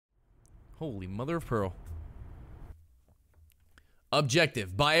Holy mother of pearl.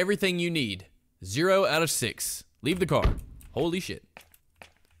 Objective. Buy everything you need. 0 out of 6. Leave the car. Holy shit.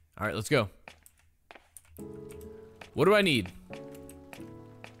 Alright, let's go. What do I need?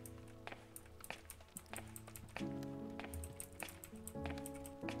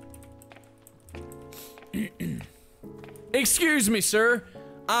 Excuse me, sir.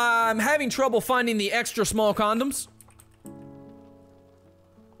 I'm having trouble finding the extra small condoms.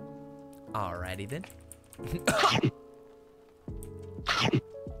 Alrighty then.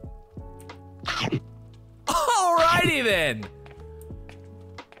 Alrighty then.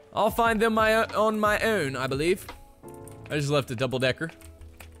 I'll find them on my own, I believe. I just left a double-decker.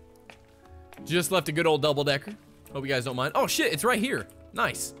 Just left a good old double-decker. Hope you guys don't mind. Oh shit, it's right here.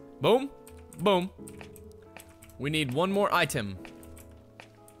 Nice. Boom. Boom. We need one more item.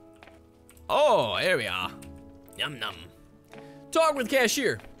 Oh, there we are. Yum num. Talk with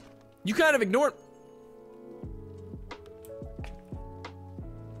cashier. You kind of ignored.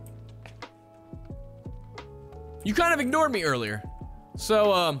 You kind of ignored me earlier.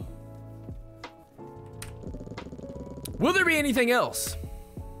 So, will there be anything else?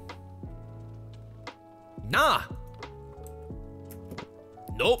 Nah.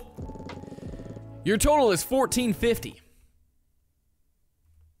 Nope. Your total is $14.50.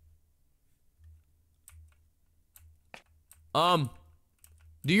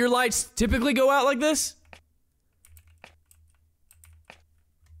 Do your lights typically go out like this?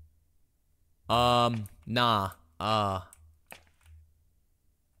 Nah.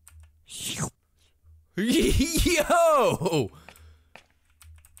 Yo!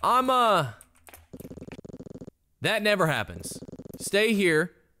 That never happens. Stay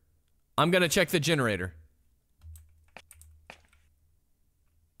here. I'm gonna check the generator.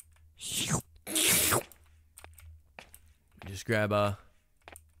 Just grab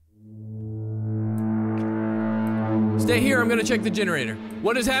Stay here, I'm gonna check the generator.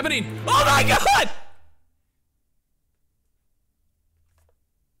 What is happening? Oh my god!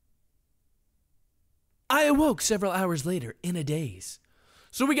 I awoke several hours later in a daze.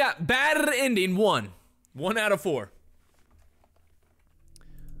 So we got bad ending 1. 1 out of 4.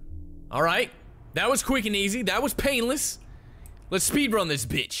 Alright. That was quick and easy. That was painless. Let's speedrun this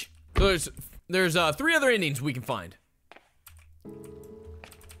bitch. There's 3 other endings we can find.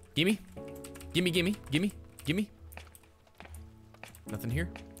 Gimme. Gimme, gimme, gimme, gimme. Nothing here.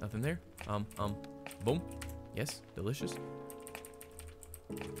 Nothing there. Boom. Yes, delicious.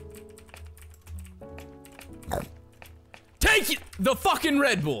 Take it! The fucking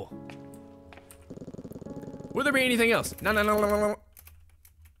Red Bull! Will there be anything else? No.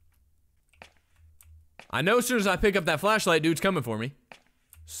 I know as soon as I pick up that flashlight, dude's coming for me.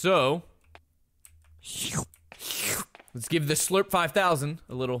 So, let's give the Slurp 5000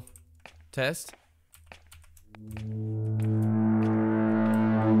 a little test.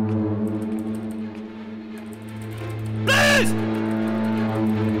 Please!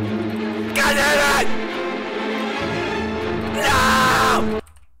 God damn it! No!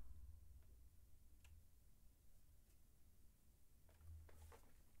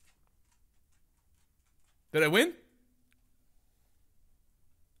 Did I win?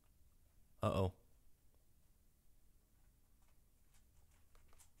 Uh-oh.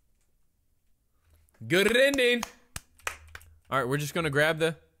 Good ending. All right, we're just gonna grab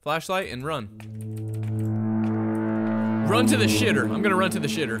the flashlight and run. Run to the shitter. I'm gonna run to the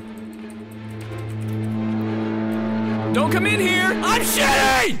shitter. Don't come in here! I'm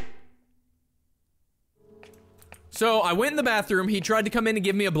shitting! So, I went in the bathroom. He tried to come in and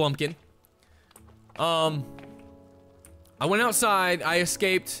give me a blumpkin. I went outside. I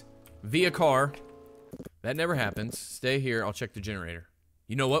escaped via car. That never happens. Stay here. I'll check the generator.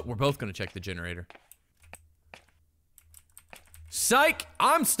 You know what? We're both gonna check the generator. Psych!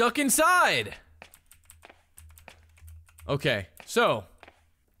 I'm stuck inside! Okay, so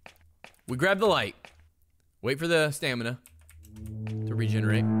we grab the light. Wait for the stamina to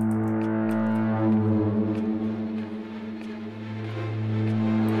regenerate.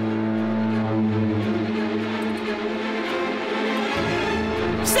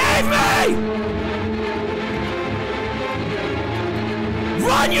 Save me!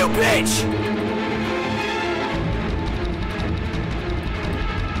 Run, you bitch!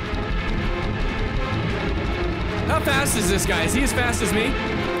 How fast is this guy? Is he as fast as me?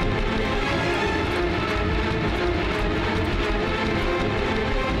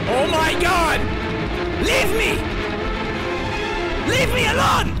 Oh my god! Leave me! Leave me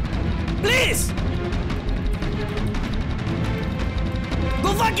alone! Please!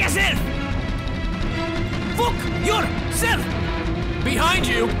 Go fuck yourself! Fuck yourself! Behind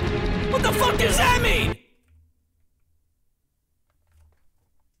you! What the fuck does that mean?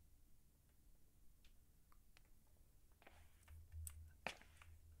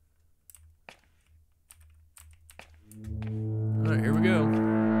 All right, here we go.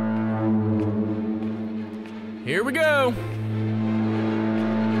 Here we go.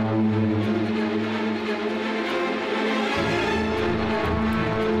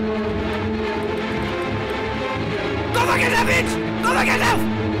 Go fuck yourself, bitch! Go fuck yourself!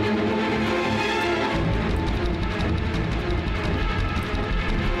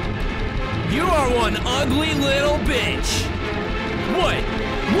 You are one ugly little bitch. What?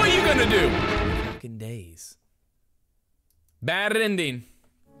 What are you gonna do? Fucking days. Bad ending.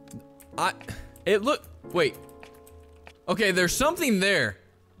 Wait. Okay, there's something there.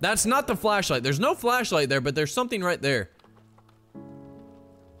 That's not the flashlight. There's no flashlight there, but there's something right there.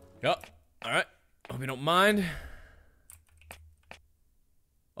 Yup. Alright. Hope you don't mind.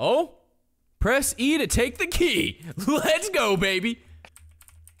 Oh? Press E to take the key. Let's go, baby.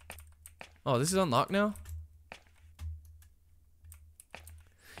 Oh, this is unlocked now?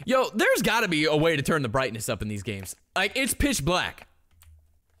 Yo, there's gotta be a way to turn the brightness up in these games. Like, it's pitch black.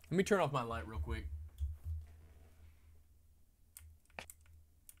 Let me turn off my light real quick.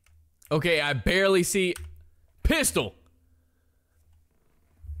 Okay, I barely see. Pistol.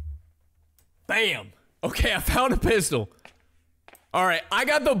 Bam. Okay, I found a pistol. Alright, I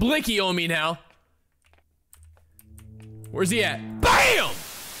got the blicky on me now. Where's he at? BAM!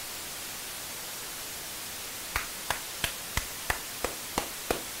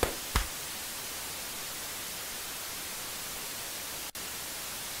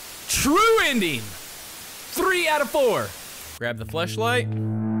 True ending. 3 out of 4. Grab the flashlight.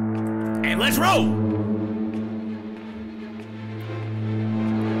 And let's roll.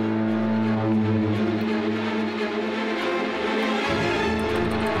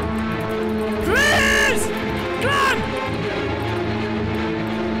 Please! Come on!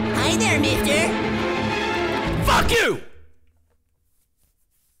 Hi there, mister. Fuck you!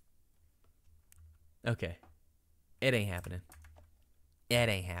 Okay. It ain't happening. It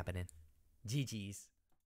ain't happening. GG's.